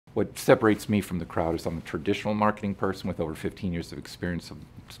What separates me from the crowd is I'm a traditional marketing person with over 15 years of experience of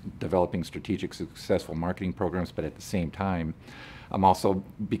developing strategic, successful marketing programs, but at the same time, I'm also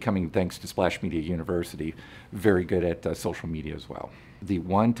becoming, thanks to Splash Media University, very good at social media as well. The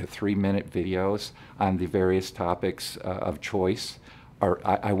 1 to 3 minute videos on the various topics of choice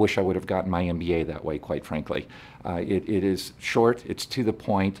I wish I would have gotten my MBA that way, quite frankly. It is short, it's to the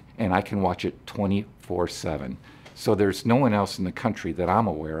point, and I can watch it 24/7. So there's no one else in the country that I'm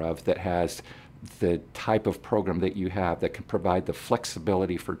aware of that has the type of program that you have that can provide the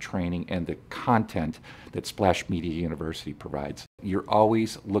flexibility for training and the content that Splash Media University provides. You're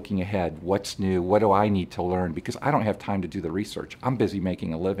always looking ahead. What's new? What do I need to learn? Because I don't have time to do the research. I'm busy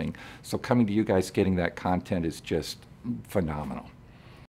making a living. So coming to you guys, getting that content is just phenomenal.